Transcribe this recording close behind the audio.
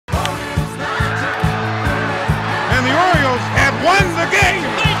game.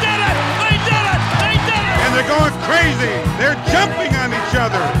 They did it! They did it! They did it! And they're going crazy. They're jumping on each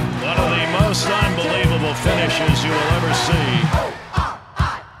other. One of the most unbelievable finishes you will ever see.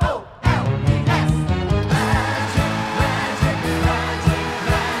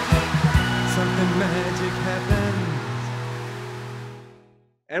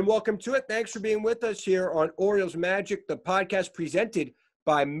 And welcome to it. Thanks for being with us here on Orioles Magic, the podcast presented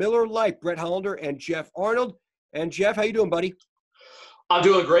by Miller Lite, Brett Hollander and Geoff Arnold. And Geoff, how you doing, buddy? I'm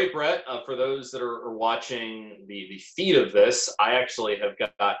doing great, Brett. For those that are watching the feed of this, I actually have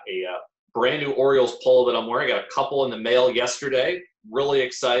got a brand new Orioles polo that I'm wearing. I got a couple in the mail yesterday. Really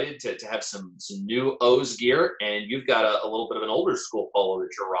excited to have some new O's gear. And you've got a little bit of an older school polo that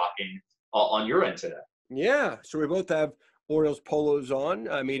you're rocking on your end today. Yeah, so we both have Orioles polos on.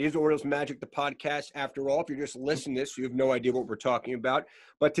 I mean, it is Orioles Magic, the podcast, after all. If you're just listening to this, you have no idea what we're talking about.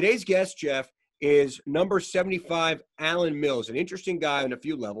 But today's guest, Geoff, is number 75, Alan Mills, an interesting guy on a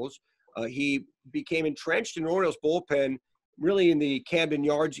few levels. He became entrenched in Orioles bullpen really in the Camden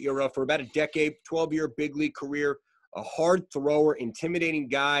Yards era for about a decade, 12-year big league career, a hard thrower, intimidating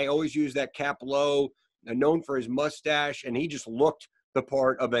guy, always used that cap low, known for his mustache, and he just looked the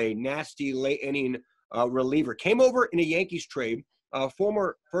part of a nasty late-inning reliever. Came over in a Yankees trade,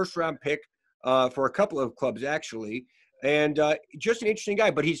 former first-round pick for a couple of clubs, actually, and just an interesting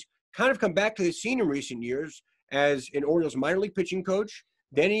guy. But he's kind of come back to the scene in recent years as an Orioles minor league pitching coach.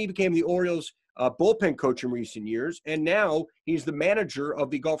 Then he became the Orioles bullpen coach in recent years, and now he's the manager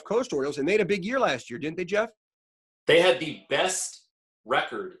of the Gulf Coast Orioles, and they had a big year last year, didn't they, Geoff? They had the best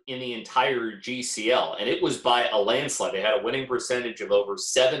record in the entire GCL, and it was by a landslide. They had a winning percentage of over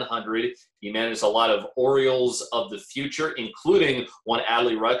 700. He managed a lot of Orioles of the future, including one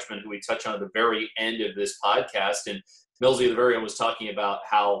Adley Rutschman, who we touch on at the very end of this podcast. And Millsy at the very end was talking about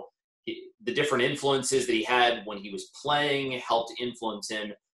how the different influences that he had when he was playing helped influence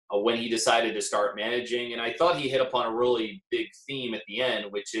him when he decided to start managing. And I thought he hit upon a really big theme at the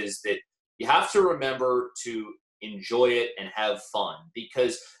end, which is that you have to remember to enjoy it and have fun,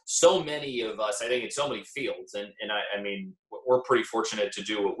 because so many of us, I think in so many fields, and I mean, we're pretty fortunate to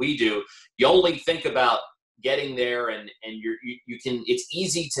do what we do. You only think about getting there and you can, it's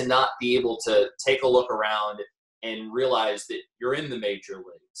easy to not be able to take a look around and realize that you're in the major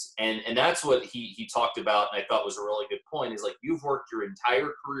leagues. And that's what he talked about, and I thought was a really good point, is like, you've worked your entire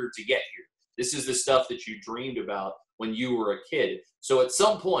career to get here. This is the stuff that you dreamed about when you were a kid. So at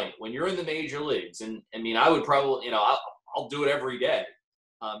some point, when you're in the major leagues, and I mean, I would probably, I'll do it every day.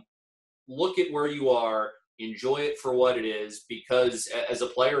 Look at where you are, enjoy it for what it is, because as a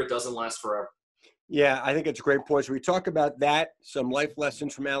player, it doesn't last forever. Yeah, I think it's a great point. So we talk about that, some life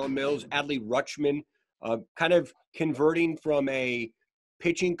lessons from Alan Mills, Adley Rutschman, kind of converting from a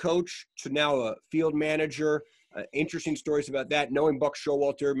pitching coach to now a field manager. Interesting stories about that, knowing Buck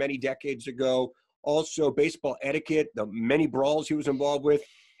Showalter many decades ago. Also, baseball etiquette, the many brawls he was involved with,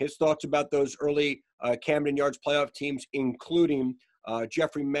 his thoughts about those early Camden Yards playoff teams, including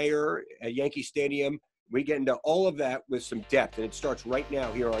Jeffrey Mayer at Yankee Stadium. We get into all of that with some depth, and it starts right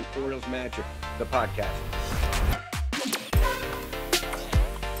now here on Orioles Magic, the podcast.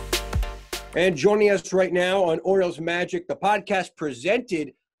 And joining us right now on Orioles Magic, the podcast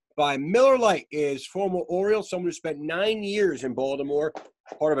presented by Miller Lite, is former Oriole, someone who spent 9 years in Baltimore,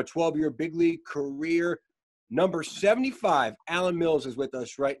 part of a 12-year big league career. Number 75, Alan Mills, is with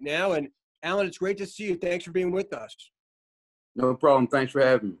us right now. And Alan, it's great to see you. Thanks for being with us. No problem. Thanks for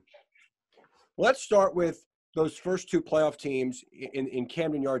having me. Let's start with those first two playoff teams in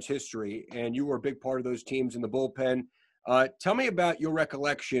Camden Yards history, and you were a big part of those teams in the bullpen. Tell me about your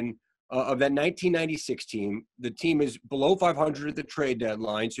recollection of that 1996 team. The team is below 500 at the trade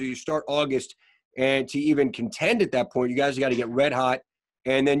deadline, so you start August, and to even contend at that point, you guys got to get red hot,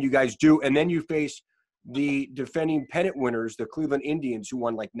 and then you guys do, and then you face the defending pennant winners, the Cleveland Indians, who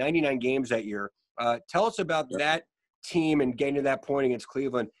won like 99 games that year. Tell us about that team and getting to that point against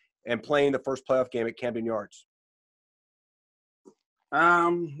Cleveland and playing the first playoff game at Camden Yards.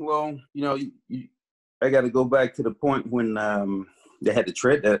 Well, I got to go back to the point when they had the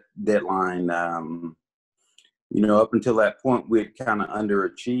trade deadline. Up until that point, we had kind of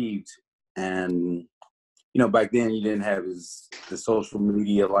underachieved. And, back then you didn't have the social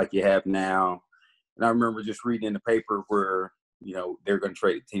media like you have now. And I remember just reading in the paper where, they're going to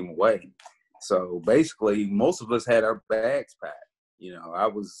trade the team away. So basically, most of us had our bags packed.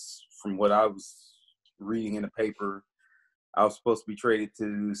 From what I was reading in the paper, I was supposed to be traded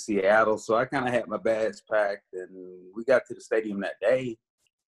to Seattle. So I kind of had my bags packed, and we got to the stadium that day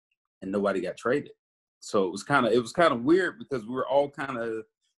and nobody got traded. So it was kind of weird, because we were all kind of,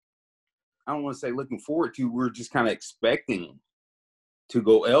 I don't want to say looking forward to, we were just kind of expecting to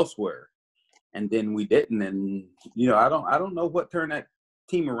go elsewhere. And then we didn't. And, you know, I don't know what turned that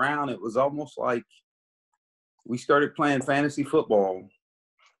team around. It was almost like we started playing fantasy football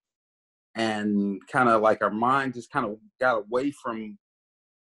and kind of like our mind just kind of got away from,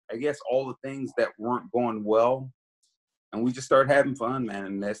 I guess, all the things that weren't going well. And we just started having fun, man.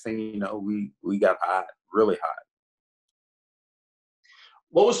 And next thing you know, we got hot, really hot.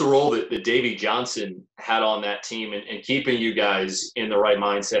 What was the role that Davey Johnson had on that team and keeping you guys in the right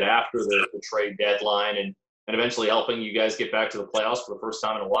mindset after the trade deadline and eventually helping you guys get back to the playoffs for the first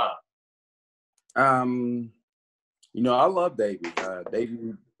time in a while? You know, I love Davey.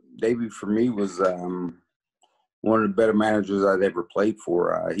 Davey for me was one of the better managers I'd ever played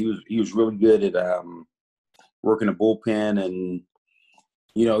for. He was really good at working the bullpen, and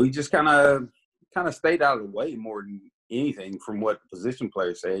you know, he just kind of stayed out of the way more than anything from what the position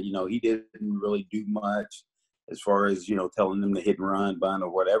player said. You know, he didn't really do much as far as, you know, telling them to hit and run, bunt, or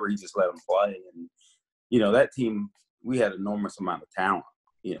whatever. He just let them play. And, you know, that team, we had an enormous amount of talent,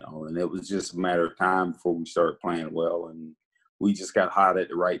 you know, and it was just a matter of time before we started playing well. And we just got hot at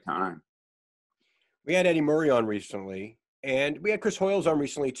the right time. We had Eddie Murray on recently, and we had Chris Hoyles on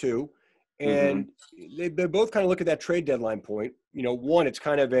recently too. And they both kind of look at that trade deadline point. You know, one, it's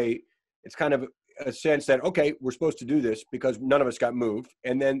kind of a sense that, okay, we're supposed to do this because none of us got moved.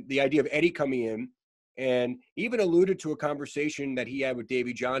 And then the idea of Eddie coming in, and even alluded to a conversation that he had with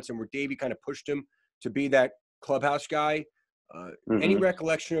Davey Johnson where Davey kind of pushed him to be that clubhouse guy. Any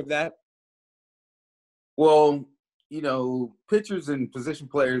recollection of that? Well, you know, pitchers and position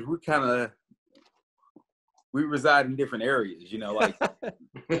players, we reside in different areas, you know, like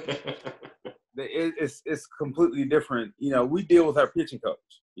it's completely different. You know, we deal with our pitching coach.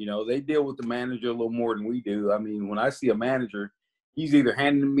 You know, they deal with the manager a little more than we do. I mean, when I see a manager, he's either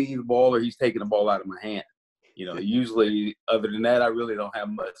handing me the ball or he's taking the ball out of my hand. You know, usually other than that, I really don't have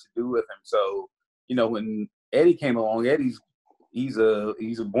much to do with him. So, you know, when Eddie came along, he's a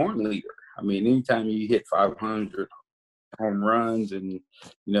born leader. I mean, anytime you hit 500 home runs and,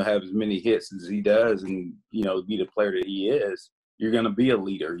 you know, have as many hits as he does and, you know, be the player that he is, you're going to be a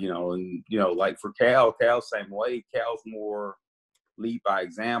leader, you know. And, you know, like for Cal, same way. Cal's more lead by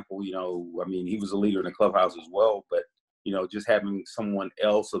example, you know. I mean, he was a leader in the clubhouse as well, but, you know, just having someone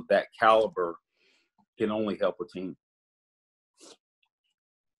else of that caliber can only help a team.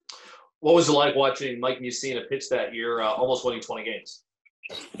 What was it like watching Mike Mussina pitch that year, almost winning 20 games?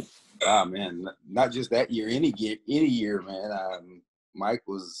 Ah, man, not just that year, any year, man. Mike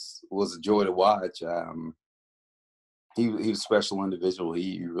was a joy to watch. He was a special individual.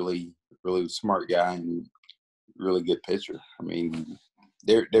 He really was a smart guy and really good pitcher. I mean,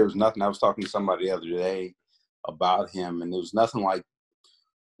 there was nothing. I was talking to somebody the other day about him, and there was nothing like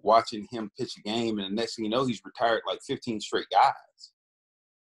watching him pitch a game, and the next thing you know, he's retired like 15 straight guys.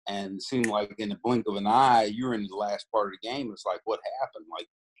 And it seemed like in the blink of an eye, you're in the last part of the game. It's like, what happened? Like,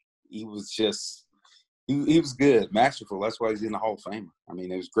 he was just he was good, masterful. That's why he's in the Hall of Fame. I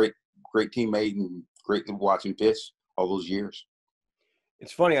mean, it was great teammate and great to watch him pitch all those years.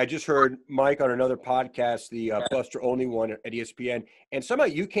 It's funny. I just heard Mike on another podcast, the Buster Only one at ESPN, and somehow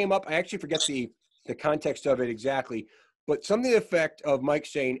you came up. I actually forget the context of it exactly, but something to the effect of Mike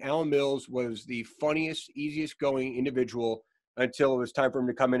saying Alan Mills was the funniest, easiest going individual until it was time for him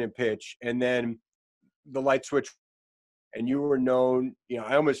to come in and pitch, and then the light switch, and you were known. You know,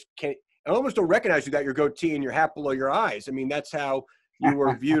 I almost don't recognize you without your goatee and your hat below your eyes. I mean, that's how you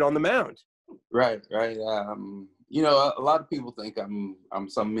were viewed on the mound. Right. You know, a lot of people think I'm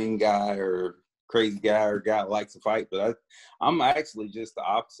some mean guy or crazy guy or guy that likes to fight, but I'm actually just the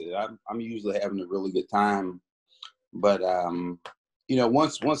opposite. I'm usually having a really good time. But you know,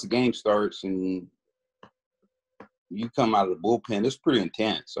 once the game starts and you come out of the bullpen, it's pretty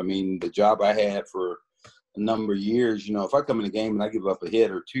intense. I mean, the job I had for a number of years, you know, if I come in a game and I give up a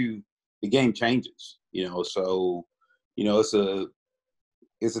hit or two, the game changes. You know, so you know,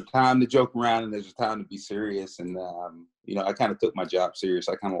 it's a time to joke around and there's a time to be serious. And, you know, I kind of took my job serious.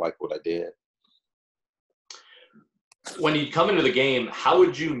 I kind of like what I did. When you come into the game, how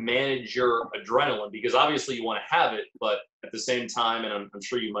would you manage your adrenaline? Because obviously you want to have it, but at the same time, and I'm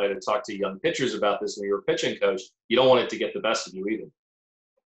sure you might have talked to young pitchers about this when you were a pitching coach, you don't want it to get the best of you either.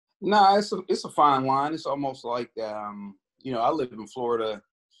 No, it's a fine line. It's almost like, you know, I live in Florida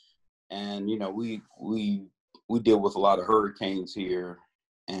and, you know, we deal with a lot of hurricanes here.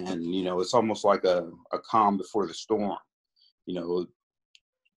 And, you know, it's almost like a calm before the storm. You know,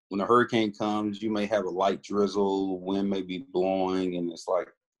 when a hurricane comes, you may have a light drizzle, wind may be blowing, and it's like,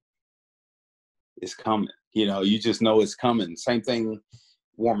 it's coming. You know, you just know it's coming. Same thing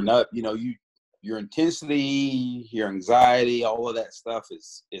warming up. You know, your intensity, your anxiety, all of that stuff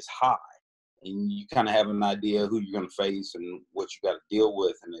is high. And you kind of have an idea who you're going to face and what you got to deal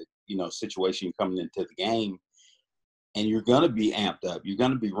with in a, situation coming into the game. And you're going to be amped up. You're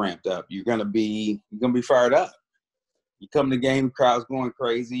going to be ramped up. You're going to be fired up. You come to the game, the crowd's going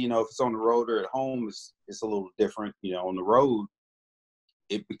crazy. If it's on the road or at home, it's a little different. On the road,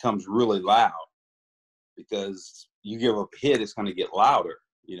 it becomes really loud because you give up a hit, it's going to get louder.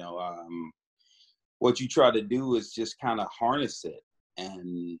 What you try to do is just kind of harness it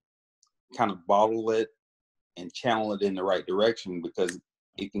and kind of bottle it and channel it in the right direction, because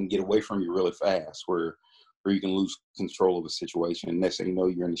it can get away from you really fast where you can lose control of a situation. Next thing you know,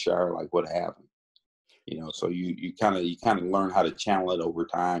 you're in the shower like, what happened? So you kind of learn how to channel it over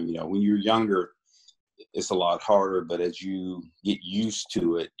time. When you're younger, it's a lot harder, but as you get used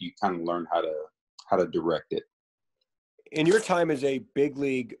to it, you kind of learn how to direct it. In your time as a big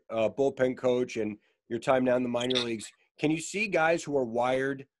league bullpen coach and your time now in the minor leagues, can you see guys who are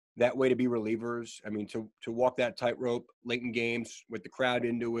wired that way to be relievers? I mean, to walk that tightrope late in games with the crowd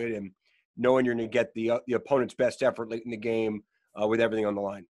into it and knowing you're going to get the opponent's best effort late in the game with everything on the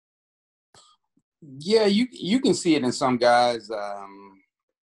line. Yeah, you can see it in some guys.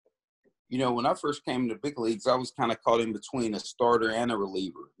 When I first came to the big leagues, I was kind of caught in between a starter and a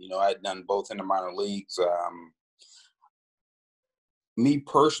reliever. I had done both in the minor leagues. Me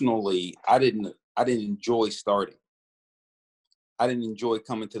personally, I didn't enjoy starting. I didn't enjoy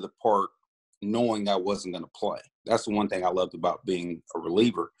coming to the park knowing I wasn't going to play. That's the one thing I loved about being a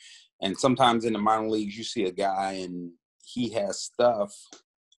reliever. And sometimes in the minor leagues, you see a guy and he has stuff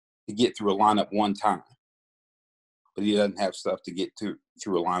to get through a lineup one time, but he doesn't have stuff to get through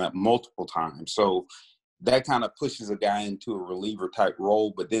a lineup multiple times. So that kind of pushes a guy into a reliever type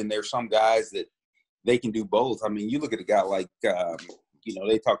role. But then there's some guys that they can do both. I mean, you look at a guy like,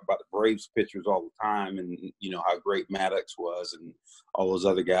 they talk about the Braves pitchers all the time and, how great Maddox was and all those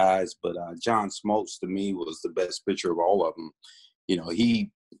other guys. But John Smoltz, to me, was the best pitcher of all of them.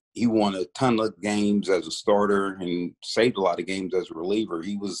 He won a ton of games as a starter and saved a lot of games as a reliever.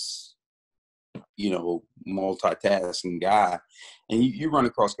 He was, multitasking guy. And you run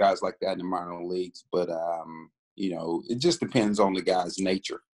across guys like that in the minor leagues. But, it just depends on the guy's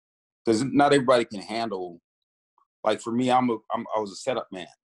nature. Because not everybody can handle. Like for me, I was a setup man.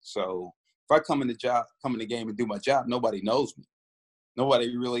 So if I come in the game and do my job, nobody knows me.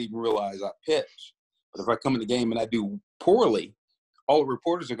 Nobody really even realizes I pitch. But if I come in the game and I do poorly, all the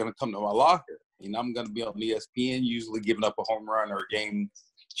reporters are going to come to my locker. I'm going to be on ESPN, usually giving up a home run or a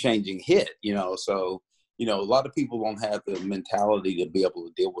game-changing hit. So a lot of people don't have the mentality to be able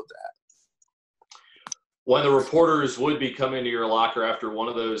to deal with that. When the reporters would be coming to your locker after one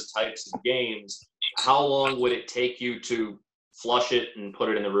of those types of games, how long would it take you to flush it and put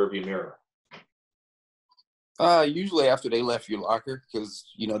it in the rearview mirror? Usually after they left your locker, because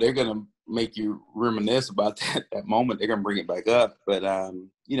they're gonna make you reminisce about that moment. They're gonna bring it back up, but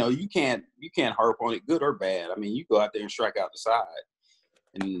you can't harp on it, good or bad. I mean, you go out there and strike out the side,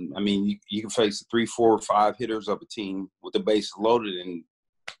 and I mean you can face 3, 4, or 5 hitters of a team with the bases loaded and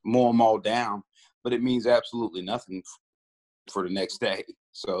mow them all down, but it means absolutely nothing for the next day.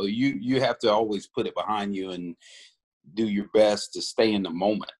 So you have to always put it behind you and do your best to stay in the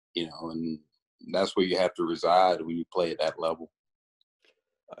moment, and that's where you have to reside when you play at that level.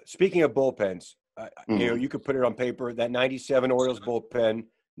 Speaking of bullpens, you could put it on paper, that 97 Orioles bullpen,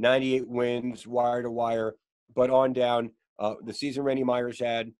 98 wins, wire to wire, but on down, the season Randy Myers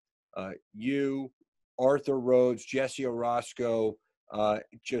had, you, Arthur Rhodes, Jesse Orozco,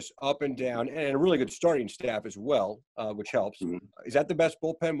 just up and down, and a really good starting staff as well, which helps. Mm-hmm. Is that the best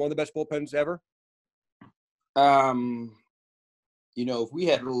bullpen, one of the best bullpens ever? If we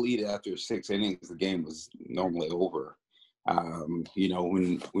had a lead after 6 innings, the game was normally over. When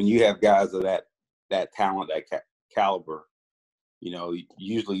you have guys of that talent, that caliber,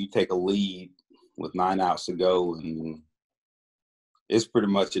 usually you take a lead with 9 outs to go, and it's pretty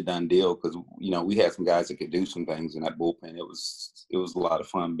much a done deal because, we had some guys that could do some things in that bullpen. It was a lot of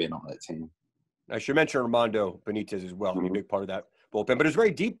fun being on that team. I should mention Armando Benitez as well. Mm-hmm. A big part of that bullpen, but it was a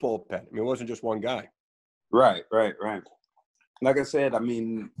very deep bullpen. I mean, it wasn't just one guy. Right. Like I said, I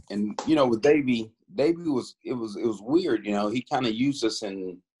mean, and with Davey was weird. He kind of used us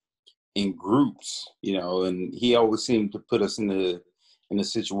in groups, and he always seemed to put us in a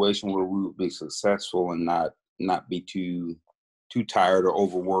situation where we would be successful and not be too tired or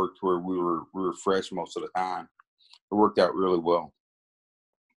overworked, where we were fresh most of the time. It worked out really well.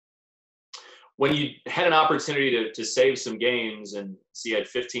 When you had an opportunity to save some games, and so you had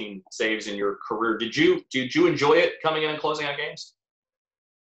 15 saves in your career, did you enjoy it coming in and closing out games?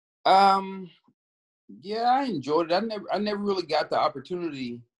 Yeah, I enjoyed it. I never really got the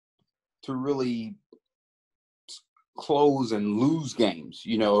opportunity to really close and lose games,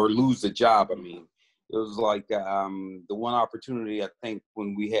 or lose the job. I mean, it was like the one opportunity I think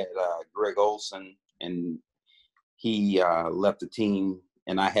when we had Greg Olson and he left the team,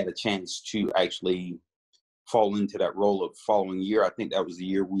 and I had a chance to actually fall into that role of following year. I think that was the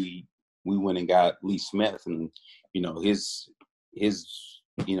year we went and got Lee Smith, and his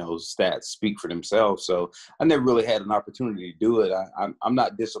stats speak for themselves. So I never really had an opportunity to do it. I'm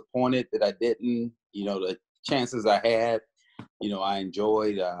not disappointed that I didn't. The chances I had, I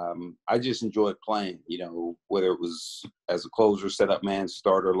enjoyed. I just enjoyed playing. Whether it was as a closer, setup man,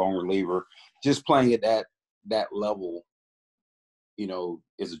 starter, long reliever, just playing at that level,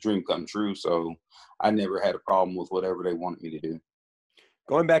 is a dream come true. So I never had a problem with whatever they wanted me to do.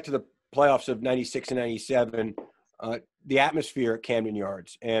 Going back to the playoffs of 96 and 97, the atmosphere at Camden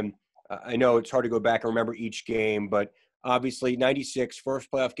Yards. And I know it's hard to go back and remember each game, but obviously 96,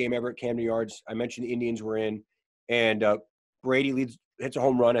 first playoff game ever at Camden Yards. I mentioned the Indians were in, and Brady hits a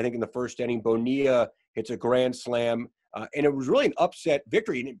home run, I think, in the first inning. Bonilla hits a grand slam. And it was really an upset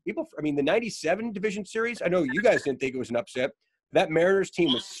victory. And the 97 division series, I know you guys didn't think it was an upset. That Mariners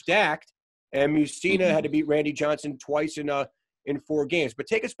team was stacked, and Musina had to beat Randy Johnson twice in 4 games. But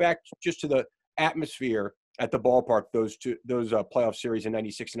take us back just to the atmosphere at the ballpark, those playoff series in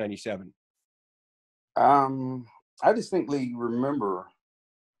 96 and 97. I distinctly remember,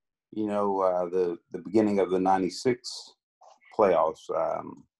 the beginning of the 96 playoffs.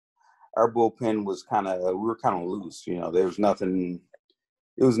 Our bullpen was we were kind of loose. There was nothing.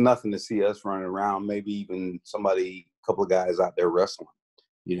 It was nothing to see us running around. Maybe even a couple of guys out there wrestling.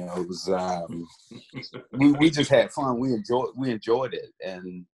 It was we just had fun. We enjoyed it.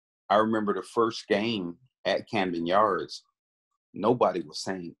 And I remember the first game at Camden Yards, nobody was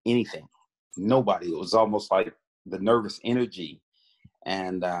saying anything. Nobody. It was almost like the nervous energy.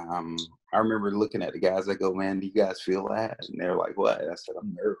 And I remember looking at the guys. I go, "Man, do you guys feel that?" And they're like, "What?" I said,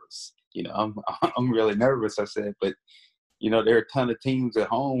 "I'm nervous. I'm really nervous." I said, "But there are a ton of teams at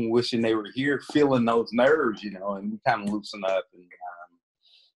home wishing they were here, feeling those nerves, and we kind of loosened up and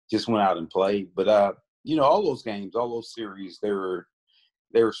just went out and played." But all those games, all those series, they were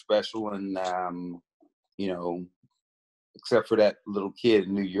special, and except for that little kid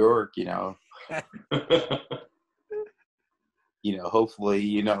in New York,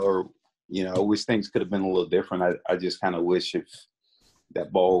 hopefully, I wish things could have been a little different. I just kind of wish if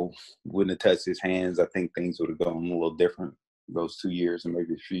that ball wouldn't have touched his hands, I think things would have gone a little different those 2 years and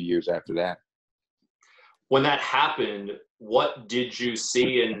maybe a few years after that. When that happened, what did you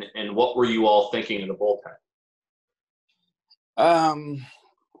see and what were you all thinking in the bullpen?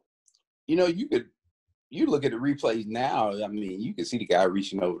 You look at the replays now. I mean, you can see the guy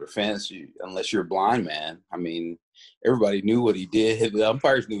reaching over the fence. Unless you're a blind man, I mean, everybody knew what he did. The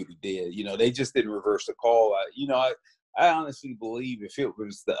umpires knew what he did. They just didn't reverse the call. I honestly believe if it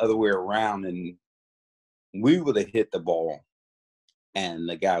was the other way around and we would have hit the ball and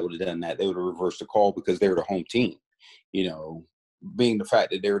the guy would have done that, they would have reversed the call because they were the home team. Being the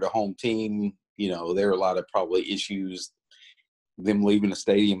fact that they were the home team, there are a lot of probably issues. Them leaving the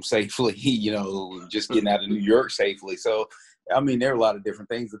stadium safely, just getting out of New York safely. So, there are a lot of different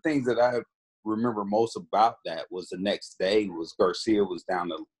things. The things that I remember most about that was the next day was Garcia was down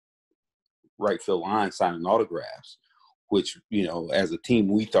the right field line signing autographs, which, as a team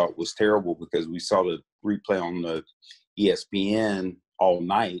we thought was terrible because we saw the replay on the ESPN all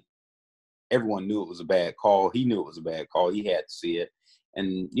night. Everyone knew it was a bad call. He knew it was a bad call. He had to see it.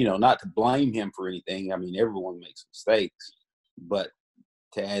 And, not to blame him for anything. Everyone makes mistakes. But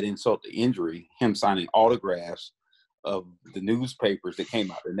to add insult to injury, him signing autographs of the newspapers that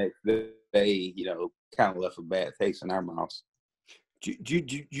came out the next day, kind of left a bad taste in our mouths. Do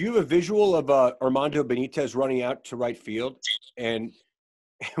you have a visual of Armando Benitez running out to right field? And,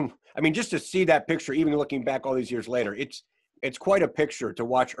 just to see that picture, even looking back all these years later, it's quite a picture to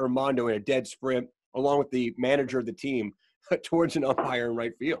watch Armando in a dead sprint along with the manager of the team towards an umpire in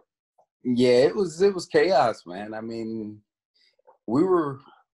right field. Yeah, it was chaos, man. We were,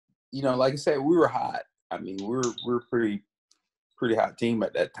 like I said, we were hot. We're pretty hot team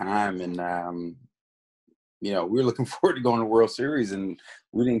at that time. And, we were looking forward to going to the World Series and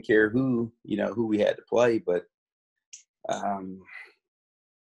we didn't care who we had to play. But,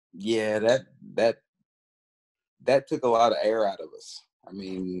 that took a lot of air out of us.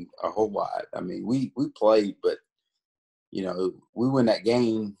 A whole lot. We played, but, we win that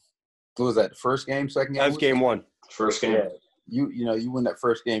game. What was that, the first game, second game? That was game one. First game. Yeah. You win that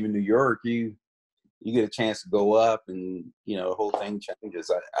first game in New York, you you get a chance to go up, and the whole thing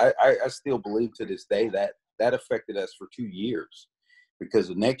changes. I still believe to this day that affected us for 2 years, because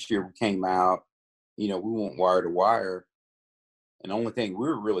the next year we came out, we went wire to wire, and the only thing we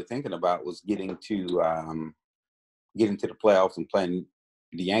were really thinking about was getting to the playoffs and playing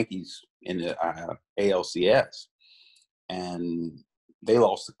the Yankees in the ALCS. And they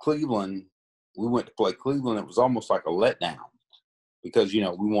lost to Cleveland. We went to play Cleveland. It was almost like a letdown, because, we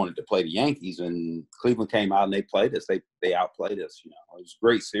wanted to play the Yankees, and Cleveland came out and they played us. They outplayed us. It was a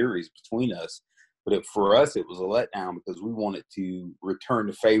great series between us. But for us, it was a letdown, because we wanted to return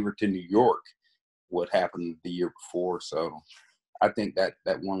the favor to New York, what happened the year before. So I think that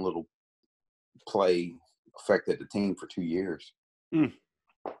one little play affected the team for 2 years. Mm.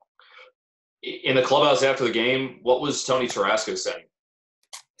 In the clubhouse after the game, what was Tony Tarasco saying?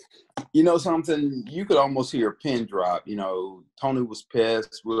 Something, you could almost hear a pin drop. Tony was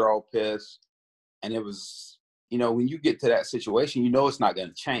pissed. We were all pissed. And it was, when you get to that situation, it's not going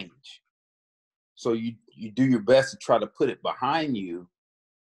to change. So you do your best to try to put it behind you.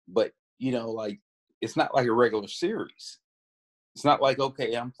 But, it's not like a regular series. It's not like,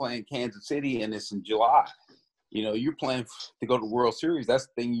 okay, I'm playing Kansas City and it's in July. You're playing to go to the World Series. That's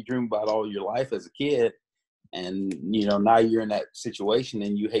the thing you dream about all your life as a kid. And, now you're in that situation,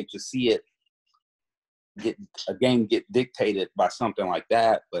 and you hate to see it get dictated by something like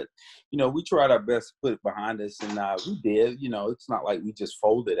that. But, we tried our best to put it behind us, and we did. It's not like we just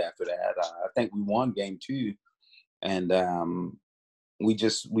folded after that. I think we won game 2, and we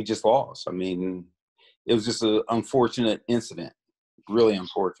just lost. I mean, it was just an unfortunate incident, really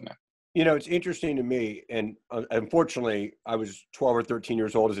unfortunate. It's interesting to me, and unfortunately, I was 12 or 13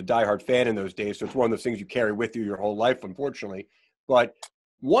 years old as a diehard fan in those days, so it's one of those things you carry with you your whole life, unfortunately. But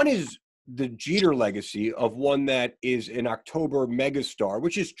one is the Jeter legacy of one that is an October megastar,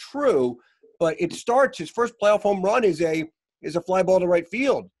 which is true, but it starts, his first playoff home run is a fly ball to right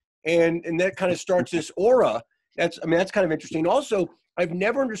field, and that kind of starts this aura. That's kind of interesting. Also, I've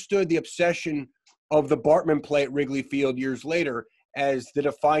never understood the obsession of the Bartman play at Wrigley Field years later as the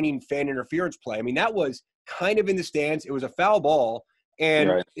defining fan interference play. I mean, that was kind of in the stands. It was a foul ball,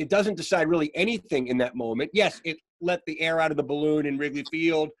 and It doesn't decide really anything in that moment. Yes, it let the air out of the balloon in Wrigley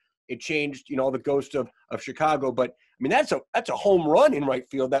Field. It changed, the ghost of Chicago. But, I mean, that's a home run in right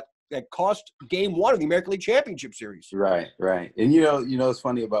field that cost game 1 of the American League Championship Series. Right. And, it's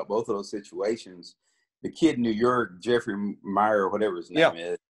funny about both of those situations. The kid in New York, Jeffrey Meyer, whatever his name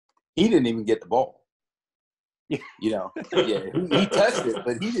is, he didn't even get the ball. He touched it,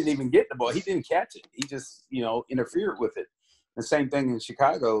 but he didn't even get the ball. He didn't catch it. He just, interfered with it. The same thing in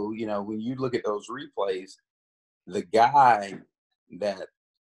Chicago, when you look at those replays, the guy that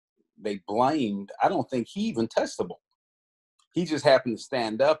they blamed, I don't think he even touched the ball. He just happened to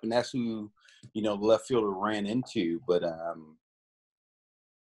stand up, and that's who, the left fielder ran into. But,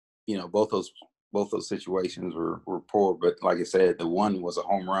 both those situations were poor. But like I said, the one was a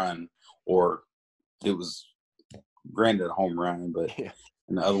home run, or it was granted a home run, but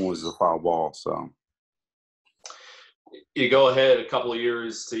and the other one was a foul ball. So you go ahead a couple of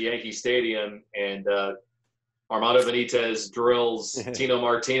years to Yankee Stadium, and Armando Benitez drills Tino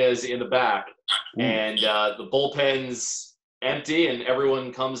Martinez in the back, and the bullpen's empty, and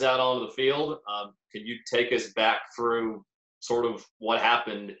everyone comes out onto the field. Can you take us back through sort of what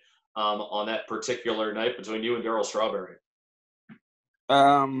happened on that particular night between you and Darryl Strawberry?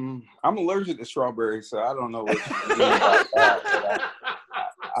 I'm allergic to strawberries, so I don't know what you mean about that.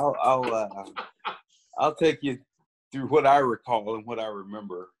 But I'll take you through what I recall and what I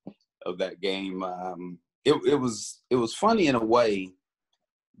remember of that game. It was funny in a way,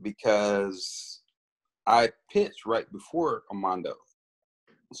 because I pitched right before Armando,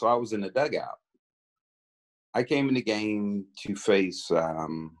 so I was in the dugout. I came in the game to face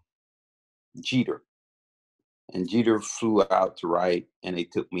Jeter. And Jeter flew out to right, and they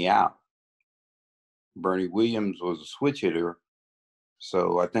took me out. Bernie Williams was a switch hitter,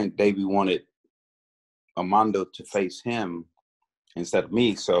 so I think Davey wanted Armando to face him instead of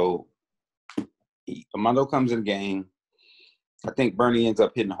me. So Armando comes in the game. I think Bernie ends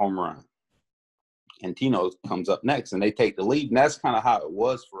up hitting a home run, and Tino comes up next, and they take the lead. And that's kind of how it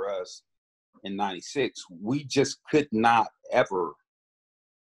was for us in '96. We just could not ever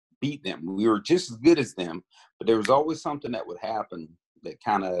beat them. We were just as good as them, but there was always something that would happen that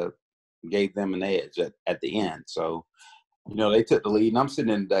kind of gave them an edge at the end. So, they took the lead, and I'm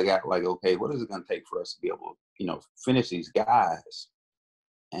sitting in the dugout like, okay, what is it going to take for us to be able to, finish these guys?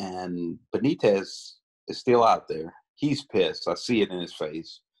 And Benitez is still out there. He's pissed. I see it in his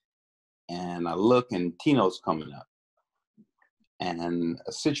face. And I look, and Tino's coming up. And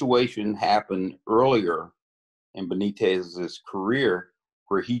a situation happened earlier in Benitez's career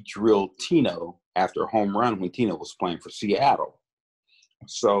where he drilled Tino after a home run when Tino was playing for Seattle.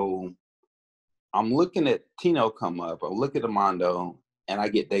 So I'm looking at Tino come up, I look at Armando, and I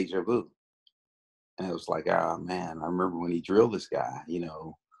get deja vu. And it was like, oh, man, I remember when he drilled this guy, you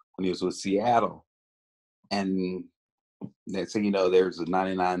know, when he was with Seattle. And next thing you know, there's a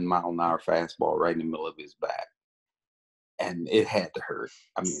 99-mile-an-hour fastball right in the middle of his back. And it had to hurt.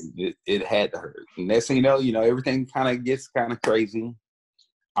 I mean, it had to hurt. And next thing you know, everything kind of gets kind of crazy.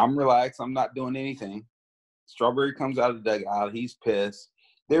 I'm relaxed. I'm not doing anything. Strawberry comes out of the dugout. He's pissed.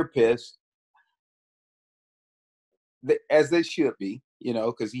 They're pissed. As they should be, you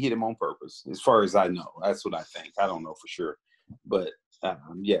know, because he hit him on purpose, as far as I know. That's what I think. I don't know for sure. But,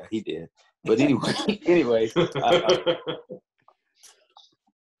 yeah, he did. But anyway,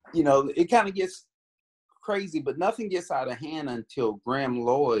 you know, it kind of gets crazy, but nothing gets out of hand until Graham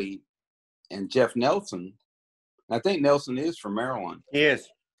Lloyd and Jeff Nelson. I think Nelson is from Maryland. He is.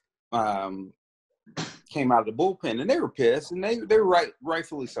 Came out of the bullpen, and they were pissed, and they were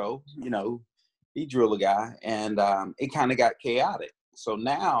rightfully so. You know, he drilled a guy, and it kind of got chaotic. So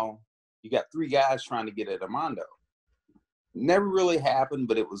now you got three guys trying to get at Armando. Never really happened,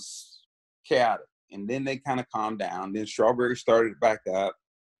 but it was chaotic. And then they kind of calmed down. Then Strawberry started back up,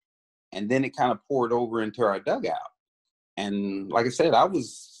 and then it kind of poured over into our dugout. And like I said, I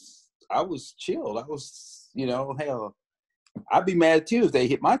was chilled. I was, you know, hell, I'd be mad too if they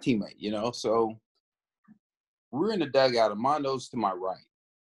hit my teammate, you know. So we're in the dugout. Armando's to my right.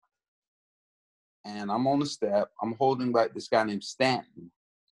 And I'm on the step. I'm holding back this guy named Stanton.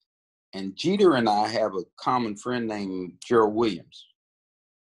 And Jeter and I have a common friend named Gerald Williams.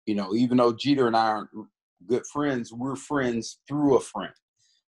 You know, even though Jeter and I aren't good friends, we're friends through a friend.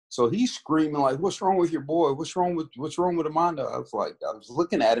 So he's screaming like, "What's wrong with your boy? What's wrong with Armando?" I was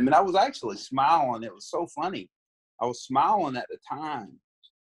looking at him, and I was actually smiling. It was so funny. I was smiling at the time.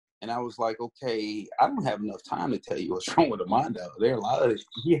 And I was like, okay, I don't have enough time to tell you what's wrong with Armando.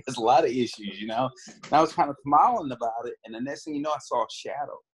 He has a lot of issues, you know. And I was kind of smiling about it. And the next thing you know, I saw a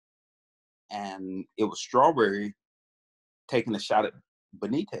shadow. And it was Strawberry taking a shot at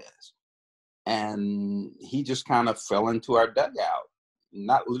Benitez. And he just kind of fell into our dugout.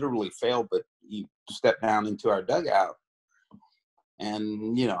 Not literally fell, but he stepped down into our dugout.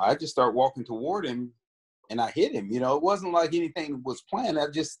 And, you know, I just started walking toward him. And I hit him. You know, it wasn't like anything was planned. I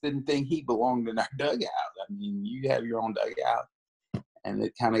just didn't think he belonged in our dugout. I mean, you have your own dugout. And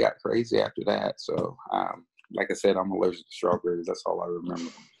it kind of got crazy after that. So, like I said, I'm allergic to strawberries. That's all I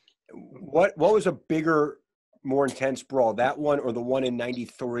remember. What was a bigger, more intense brawl, that one or the one in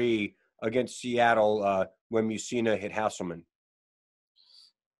 '93 against Seattle when Mussina hit Hasselman?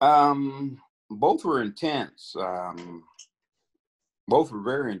 Both were intense. Both were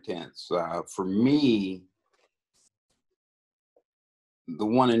very intense. For me, the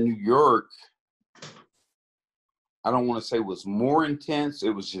one in New York, I don't want to say was more intense. It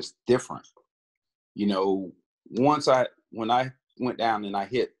was just different. You know, when I went down and I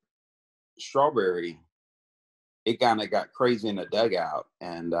hit Strawberry, it kind of got crazy in the dugout.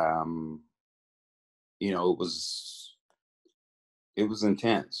 And, you know, it was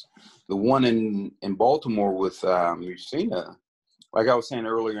intense. The one in Baltimore with Mussina, like I was saying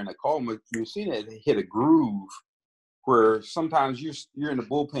earlier in the call, Mussina hit a groove where sometimes you're in the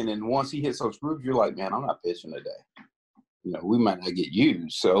bullpen, and once he hits those grooves, you're like, man, I'm not pitching today. You know, we might not get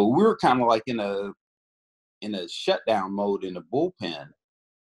used. So we were kind of like in a shutdown mode in the bullpen.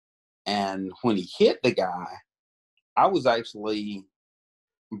 And when he hit the guy, I was actually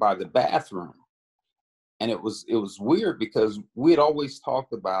by the bathroom. And it was weird because we had always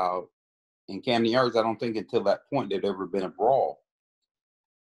talked about in Camden Yards, I don't think until that point there'd ever been a brawl.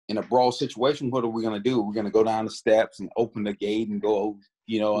 In a brawl situation, what are we going to do? We're going to go down the steps and open the gate and go,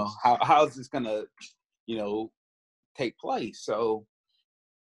 you know, how is this going to, you know, take place? So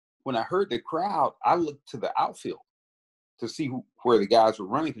when I heard the crowd, I looked to the outfield to see where the guys were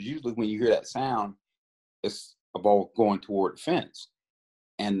running, because usually when you hear that sound, it's a ball going toward the fence.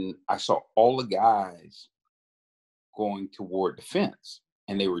 And I saw all the guys going toward the fence,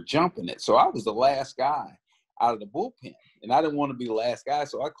 and they were jumping it. So I was the last guy out of the bullpen, and I didn't want to be the last guy,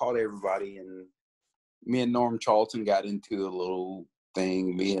 so I called everybody, and me and Norm Charlton got into a little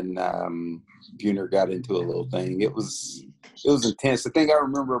thing. Me and Buhner got into a little thing. It was intense. The thing I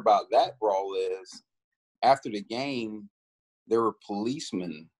remember about that brawl is after the game, there were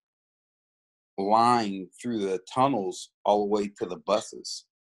policemen lined through the tunnels all the way to the buses,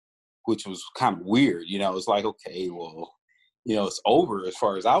 which was kind of weird. You know, it's like, okay, well, it's over as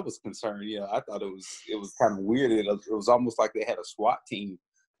far as I was concerned. I thought it was kind of weird. It was almost like they had a SWAT team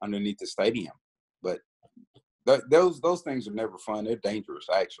underneath the stadium. But those things are never fun. They're dangerous,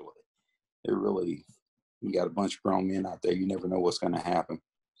 actually. They're really, you got a bunch of grown men out there. You never know what's going to happen.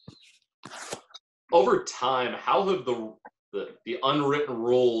 Over time, how have the unwritten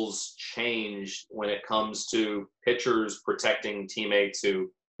rules changed when it comes to pitchers protecting teammates who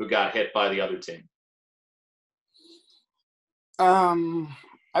got hit by the other team?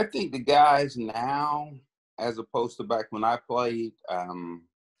 I think the guys now, as opposed to back when I played,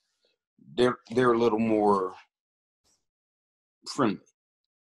 they're a little more friendly.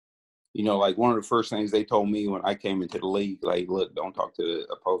 Like one of the first things they told me when I came into the league, like, look, don't talk to the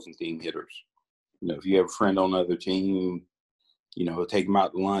opposing team hitters. If you have a friend on the other team, take them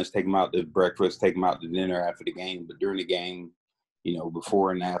out to lunch, take them out to breakfast, take them out to dinner after the game. But during the game,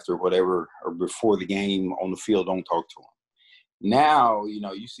 before and after, whatever, or before the game on the field, don't talk to them. Now,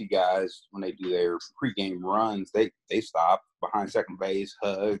 you see guys when they do their pregame runs, they stop behind second base,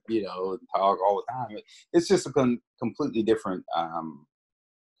 hug, and talk all the time. It's just a completely different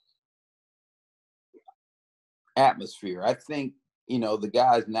atmosphere. I think, the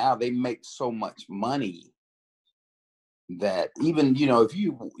guys now, they make so much money that even, if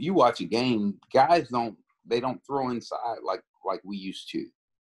you watch a game, guys don't throw inside like we used to.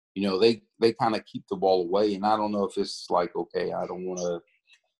 They kind of keep the ball away. And I don't know if it's like, okay, I don't want to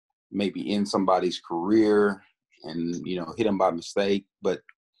maybe end somebody's career and, hit them by mistake. But,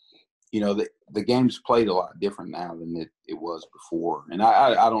 the game's played a lot different now than it was before. And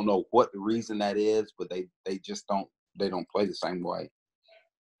I don't know what the reason that is, but they just don't play the same way.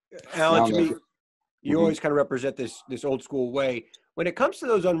 Alan, to me, you always kind of represent this old school way. When it comes to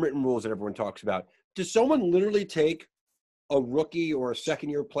those unwritten rules that everyone talks about, does someone literally take a rookie or a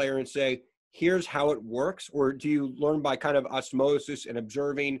second-year player and say, here's how it works? Or do you learn by kind of osmosis and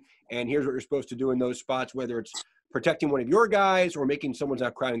observing, and here's what you're supposed to do in those spots, whether it's protecting one of your guys or making someone's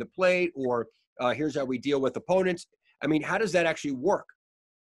not crowding the plate, or here's how we deal with opponents? I mean, how does that actually work?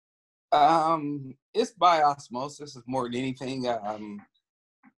 It's by osmosis more than anything. I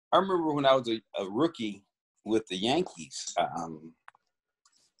remember when I was a rookie with the Yankees,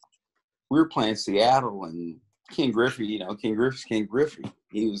 we were playing Seattle, and King Griffey, King Griffey.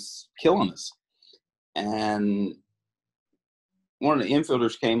 He was killing us. And one of the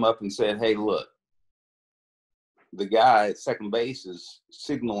infielders came up and said, hey, look, the guy at second base is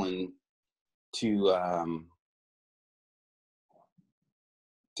signaling to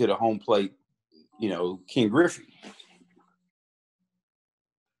the home plate, King Griffey,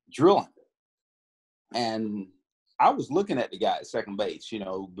 drilling. And I was looking at the guy at second base,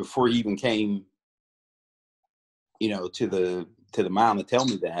 before he even came, to the mound to tell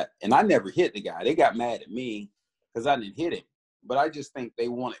me that. And I never hit the guy. They got mad at me because I didn't hit him. But I just think they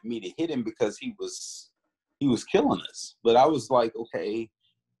wanted me to hit him because he was killing us. But I was like, okay,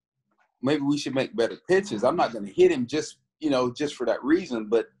 maybe we should make better pitches. I'm not going to hit him just for that reason.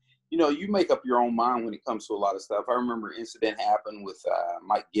 But, you make up your own mind when it comes to a lot of stuff. I remember an incident happened with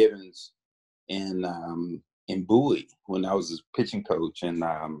Mike Givens in Bowie when I was his pitching coach. And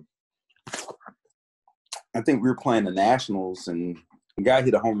I think we were playing the Nationals, and the guy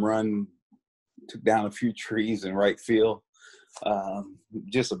hit a home run, took down a few trees in right field.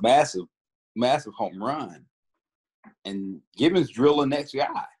 Just a massive, massive home run. And Gibbons drilled the next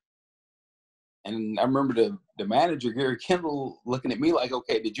guy. And I remember the manager, Gary Kendall, looking at me like,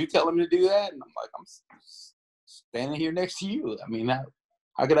 okay, did you tell him to do that? And I'm like, I'm standing here next to you. I mean,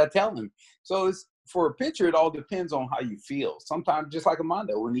 how could I tell him? So it's, for a pitcher, it all depends on how you feel. Sometimes, just like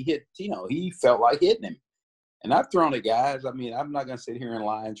Armando, when he hit Tino, he felt like hitting him. And I've thrown at guys. I mean, I'm not going to sit here and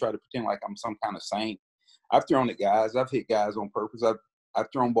lie and try to pretend like I'm some kind of saint. I've thrown at guys. I've hit guys on purpose. I've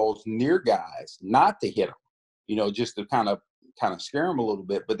thrown balls near guys, not to hit them, just to kind of scare them a little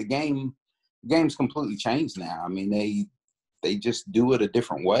bit. But the game's completely changed now. I mean, they just do it a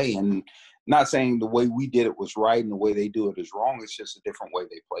different way. And not saying the way we did it was right and the way they do it is wrong. It's just a different way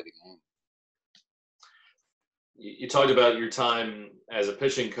they play the game. You talked about your time as a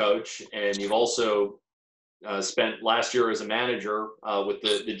pitching coach, and you've also spent last year as a manager with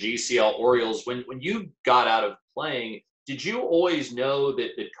the GCL Orioles. When you got out of playing, did you always know that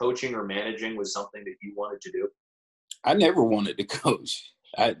coaching or managing was something that you wanted to do? I never wanted to coach.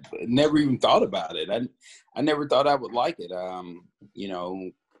 I never even thought about it. I never thought I would like it.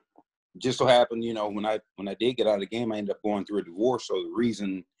 Just so happened, when I did get out of the game, I ended up going through a divorce. So the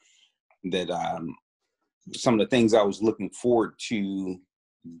reason that some of the things I was looking forward to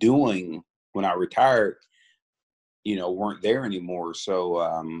doing when I retired, weren't there anymore. So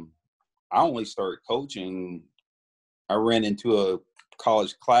I only started coaching I ran into a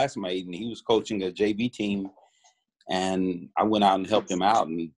college classmate, and he was coaching a JV team, and I went out and helped him out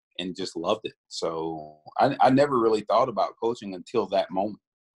and just loved it. So I never really thought about coaching until that moment.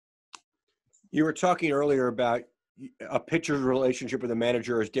 You were talking earlier about a pitcher's relationship with a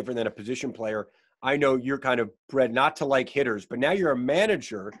manager is different than a position player. I know you're kind of bred not to like hitters, but now you're a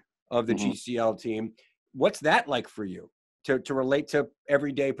manager of the GCL team. What's that like for you to relate to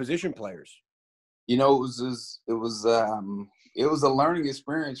everyday position players? You know, it was a learning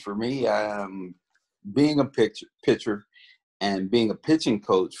experience for me. Being a pitcher and being a pitching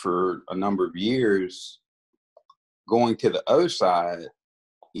coach for a number of years, going to the other side,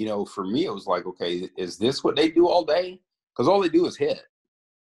 you know, for me, it was like, okay, is this what they do all day? Because all they do is hit.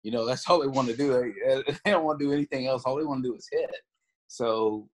 You know, that's all they want to do. They don't want to do anything else. All they want to do is hit.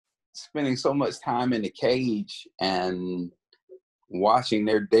 So spending so much time in the cage and watching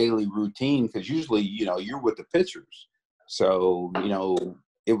their daily routine, because usually, you know, you're with the pitchers. So, you know,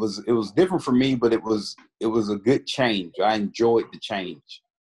 it was different for me, but it was a good change. I enjoyed the change.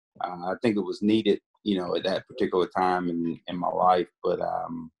 I think it was needed, you know, at that particular time in my life. But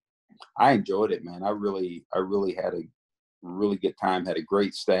I enjoyed it, man. I really had a really good time. Had a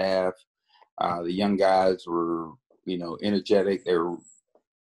great staff. The young guys were, you know, energetic.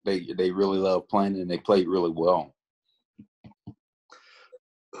 They really loved playing, and they played really well.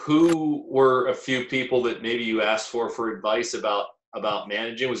 Who were a few people that maybe you asked for advice about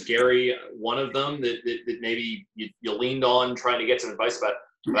managing? Was Gary one of them that maybe you leaned on trying to get some advice about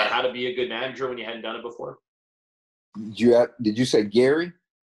how to be a good manager when you hadn't done it before? Did you say Gary?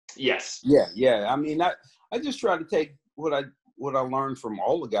 Yes. Yeah. I mean, I just try to take what I learned from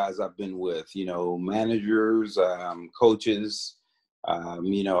all the guys I've been with, you know, managers, coaches.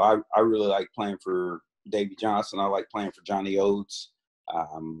 You know, I really like playing for Davey Johnson. I like playing for Johnny Oates.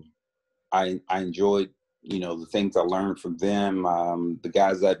 I enjoyed, you know, the things I learned from them. The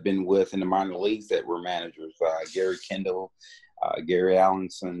guys I've been with in the minor leagues that were managers, Gary Kendall, Gary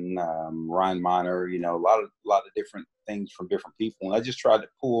Allenson, Ryan Miner, you know, a lot of different things from different people. And I just tried to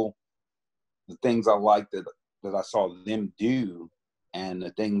pull the things I liked that I saw them do and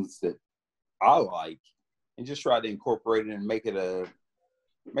the things that I like, and just try to incorporate it and make it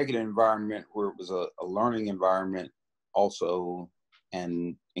an environment where it was a learning environment also,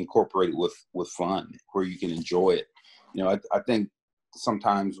 and incorporate it with fun where you can enjoy it. You know, I think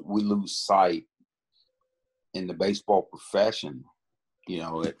sometimes we lose sight in the baseball profession, you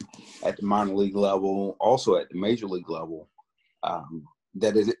know, at the minor league level, also at the major league level,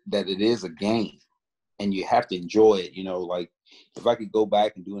 that it is a game, and you have to enjoy it. You know, like if I could go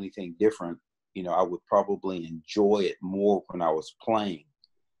back and do anything different, you know, I would probably enjoy it more when I was playing.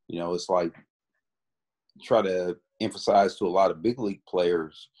 You know, it's like try to emphasize to a lot of big league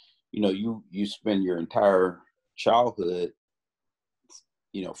players, you know, you spend your entire childhood,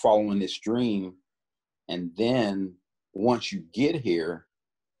 you know, following this dream. And then once you get here,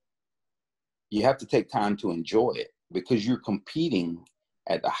 you have to take time to enjoy it, because you're competing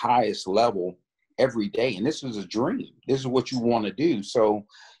at the highest level every day. And this is a dream. This is what you want to do. So,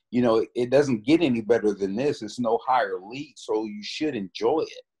 you know, it doesn't get any better than this. It's no higher league. So you should enjoy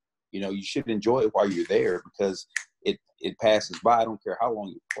it. You know, you should enjoy it while you're there, because it passes by. I don't care how long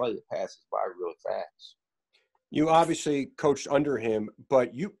you play, it passes by really fast. You obviously coached under him,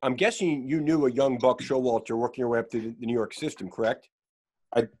 but I'm guessing you knew a young Buck Showalter working your way up to the New York system, correct?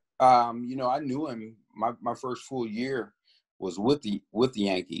 You know, I knew him. My first full year was with the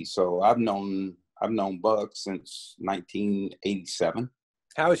Yankees, so I've known Buck since 1987.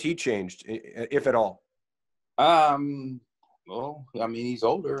 How has he changed, if at all? Well, I mean, he's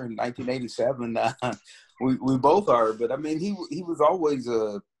older. In 1987, we both are. But I mean, he was always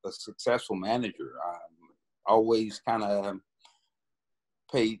a successful manager. Always kind of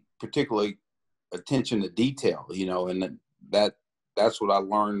paid particularly attention to detail, you know, and that's what I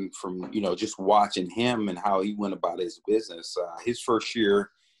learned from, you know, just watching him and how he went about his business. His first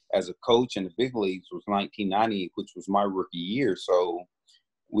year as a coach in the big leagues was 1990, which was my rookie year. So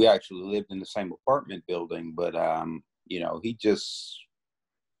we actually lived in the same apartment building, but you know,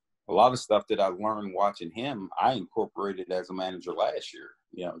 a lot of stuff that I learned watching him, I incorporated as a manager last year.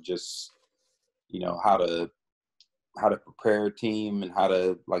 You know, just, you know, how to prepare a team and how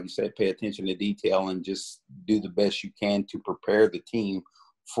to, like you said, pay attention to detail and just do the best you can to prepare the team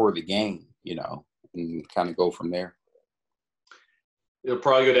for the game, you know, and kind of go from there. It'll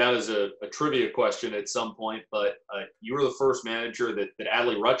probably go down as a trivia question at some point, but you were the first manager that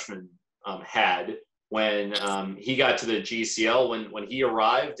Adley Rutschman had when he got to the GCL. When he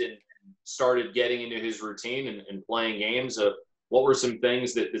arrived and started getting into his routine and playing games, what were some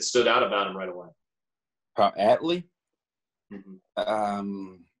things that stood out about him right away? Adley?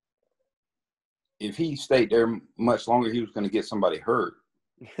 if he stayed there much longer, he was going to get somebody hurt.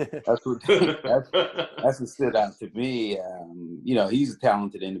 That's what stood out to me. He's a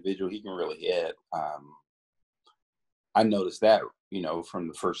talented individual. He can really hit. I noticed that, from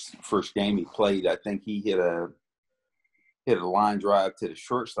the first game he played. I think he hit a line drive to the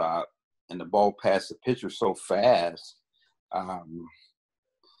shortstop, and the ball passed the pitcher so fast.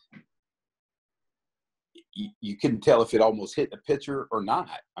 You couldn't tell if it almost hit the pitcher or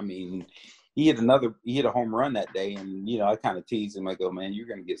not. I mean, he hit a home run that day, and I kind of teased him. I go, man, you're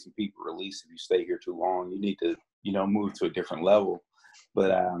going to get some people released if you stay here too long. You need to move to a different level.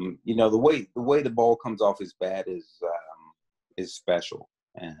 But the way the ball comes off his bat is special,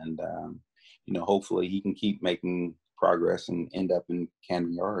 and hopefully he can keep making progress and end up in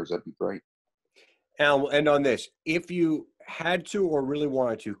Camden Yards. That'd be great. Al, we'll end on this. If you had to or really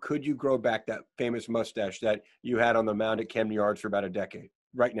wanted to, could you grow back that famous mustache that you had on the mound at Camden Yards for about a decade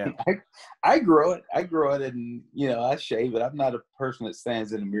right now? I grow it, and, I shave it. I'm not a person that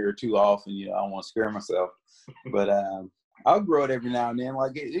stands in the mirror too often. I don't want to scare myself. But I'll grow it every now and then.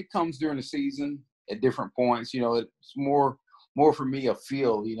 Like it comes during the season at different points. It's more for me a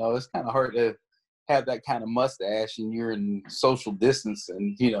feel. It's kind of hard to have that kind of mustache and you're in social distance,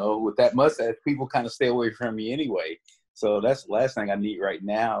 and with that mustache people kind of stay away from me anyway, so that's the last thing I need right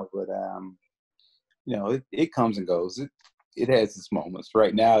now. But it comes and goes. It has its moments.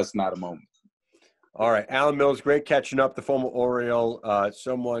 Right now it's not a moment. All right, Alan Mills, great catching up. The former Oriole,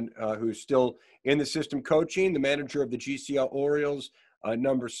 someone who's still in the system coaching, the manager of the GCL Orioles,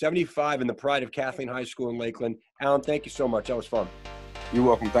 number 75 and the pride of Kathleen High School in Lakeland. Alan, thank you so much. That was fun. You're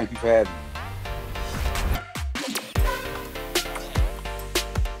welcome. Thank you for having me.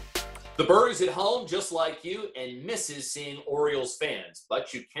 The Bird is at home just like you and misses seeing Orioles fans,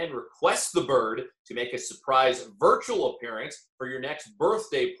 but you can request the Bird to make a surprise virtual appearance for your next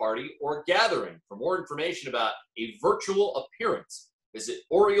birthday party or gathering. For more information about a virtual appearance, visit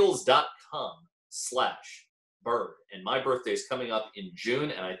Orioles.com/bird. And my birthday is coming up in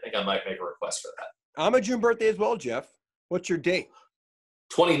June, and I think I might make a request for that. I'm a June birthday as well, Geoff. What's your date?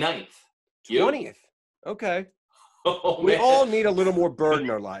 29th. 20th. Okay. Oh, we man. all need a little more bird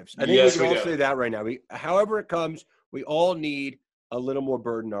in our lives. I think Yes, we can we all do. say that right now. However it comes, we all need a little more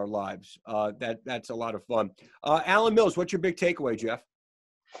bird in our lives. That's a lot of fun. Alan Mills, what's your big takeaway, Geoff?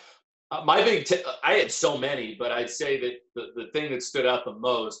 I had so many, but I'd say that the thing that stood out the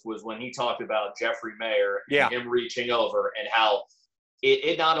most was when he talked about Jeffrey Mayer and him reaching over, and how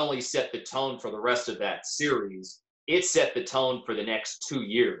it not only set the tone for the rest of that series, it set the tone for the next 2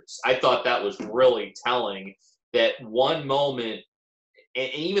 years. I thought that was really telling. That one moment,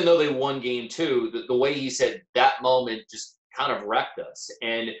 and even though they won game 2, the way he said that moment just kind of wrecked us.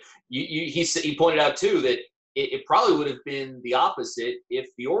 And he pointed out, too, that it probably would have been the opposite if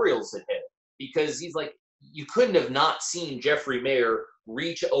the Orioles had hit. Because he's like, you couldn't have not seen Jeffrey Mayer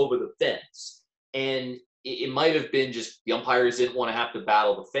reach over the fence. And it might have been just the umpires didn't want to have to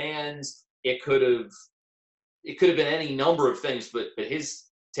battle the fans. It could have been any number of things, but his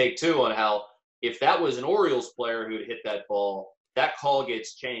take, too, on how if that was an Orioles player who had hit that ball, that call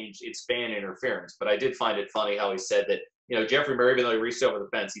gets changed. It's fan interference. But I did find it funny how he said that, Jeffrey Mayer, even though he reached over the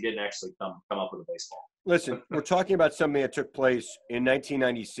fence, he didn't actually come up with a baseball. Listen, we're talking about something that took place in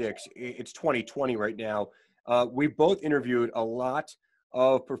 1996. It's 2020 right now. We both interviewed a lot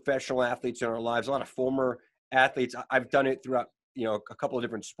of professional athletes in our lives, a lot of former athletes. I've done it throughout, a couple of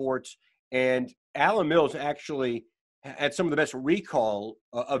different sports. And Alan Mills actually had some of the best recall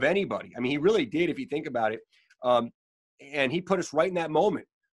of anybody. I mean, he really did, if you think about it. And he put us right in that moment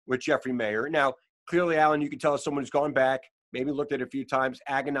with Jeffrey Mayer. Now, clearly, Alan, you can tell us someone who's gone back, maybe looked at it a few times,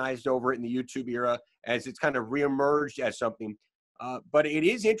 agonized over it in the YouTube era as it's kind of reemerged as something. But it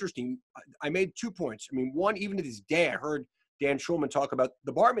is interesting. I made 2 points. I mean, one, even to this day, I heard Dan Schulman talk about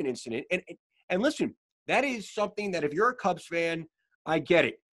the Bartman incident. And listen, that is something that if you're a Cubs fan, I get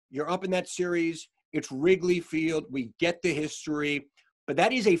it. You're up in that series. It's Wrigley Field. We get the history. But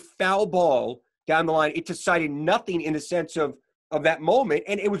that is a foul ball down the line. It decided nothing in the sense of that moment.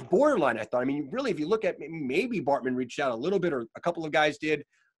 And it was borderline, I thought. I mean, really, if you look at maybe Bartman reached out a little bit or a couple of guys did,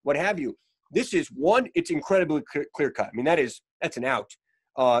 what have you. This is one, it's incredibly clear cut. I mean, that's an out.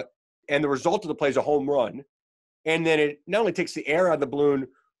 And the result of the play is a home run. And then it not only takes the air out of the balloon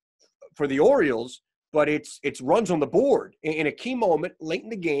for the Orioles, but it's runs on the board in a key moment late in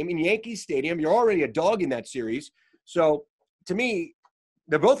the game in Yankee Stadium. You're already a dog in that series. So to me,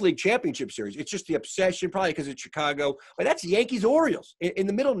 they're both league championship series. It's just the obsession, probably because it's Chicago. But that's Yankees-Orioles in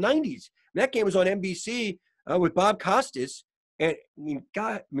the middle 90s. And that game was on NBC with Bob Costas. And the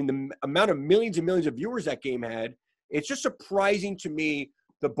amount of millions and millions of viewers that game had, It's just surprising to me,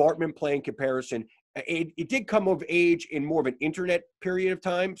 the Bartman playing comparison. It did come of age in more of an internet period of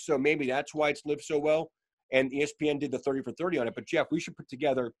time, so maybe that's why it's lived so well. And ESPN did the 30 for 30 on it. But, Geoff, we should put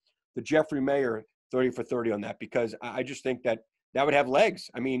together the Jeffrey Mayer 30 for 30 on that, because I just think that would have legs.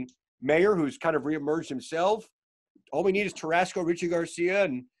 I mean, Mayer, who's kind of reemerged himself, all we need is Tarasco, Richie Garcia,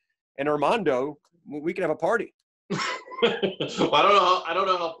 and Armando. We can have a party. Well, I don't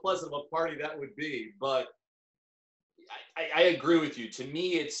know how pleasant of a party that would be, but I agree with you. To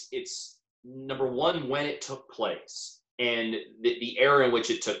me, it's number one, when it took place and the era in which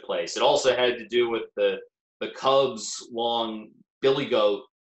it took place. It also had to do with the Cubs' long Billy Goat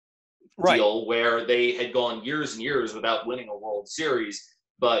deal, where they had gone years and years without winning a World Series.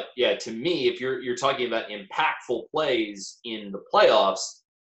 But yeah, to me, if you're talking about impactful plays in the playoffs,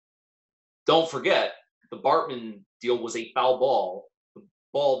 don't forget the Bartman deal was a foul ball, the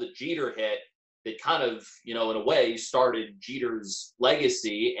ball that Jeter hit that kind of, in a way started Jeter's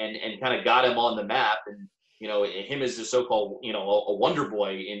legacy and kind of got him on the map. And, him as the so-called, a wonder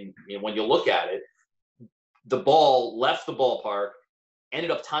boy in when you look at it. The ball left the ballpark,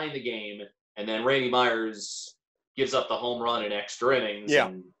 ended up tying the game, and then Randy Myers gives up the home run in extra innings. Yeah.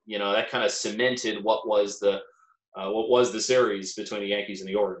 And, that kind of cemented what was the series between the Yankees and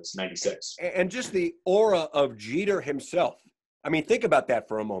the Orioles in '96. And just the aura of Jeter himself. I mean, think about that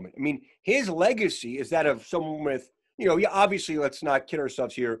for a moment. I mean, his legacy is that of someone with, obviously, let's not kid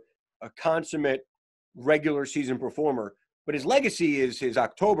ourselves here, a consummate regular season performer, but his legacy is his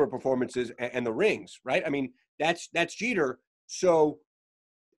October performances and the rings, right? I mean, that's Jeter. So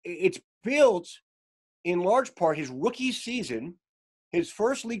it's built in large part his rookie season, his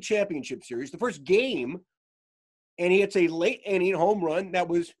first league championship series, the first game, and he hits a late inning home run that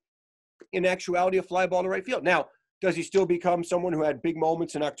was in actuality a fly ball to right field. Now, does he still become someone who had big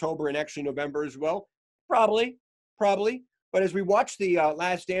moments in October and actually November as well? Probably. But as we watch the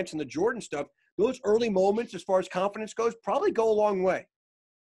Last Dance and the Jordan stuff, those early moments, as far as confidence goes, probably go a long way.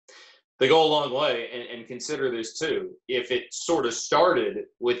 They go a long way, and consider this too. If it sort of started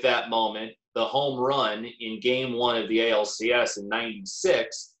with that moment, the home run in Game 1 of the ALCS in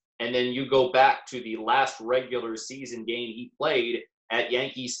 '96, and then you go back to the last regular season game he played at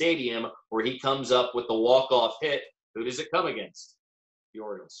Yankee Stadium, where he comes up with the walk-off hit, who does it come against? The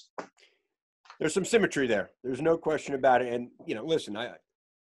Orioles. There's some symmetry there. There's no question about it. And, listen,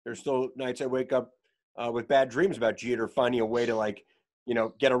 there's still nights I wake up with bad dreams about Jeter finding a way to,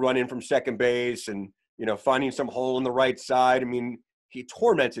 get a run in from second base and, finding some hole in the right side. I mean, he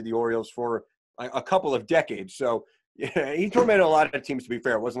tormented the Orioles for a couple of decades. So he tormented a lot of teams, to be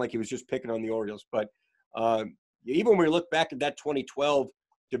fair. It wasn't like he was just picking on the Orioles. But even when we look back at that 2012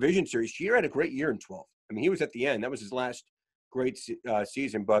 division series, Jeter had a great year in 12. I mean, he was at the end. That was his last great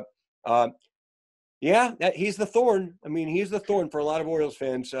season. But, he's the thorn. I mean, he's the thorn for a lot of Orioles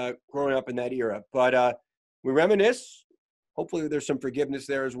fans growing up in that era. But we reminisce. Hopefully there's some forgiveness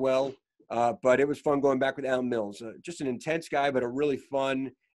there as well. But it was fun going back with Alan Mills. Just an intense guy, but a really fun,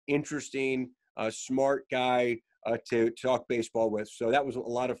 interesting, smart guy to talk baseball with. So that was a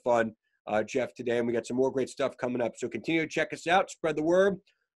lot of fun, Geoff, today. And we got some more great stuff coming up. So continue to check us out. Spread the word.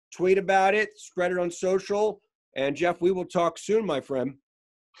 Tweet about it. Spread it on social. And, Geoff, we will talk soon, my friend.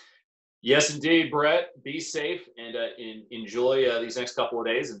 Yes, indeed, Brett. Be safe and enjoy these next couple of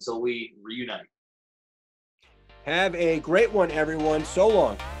days until we reunite. Have a great one, everyone. So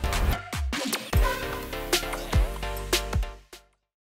long.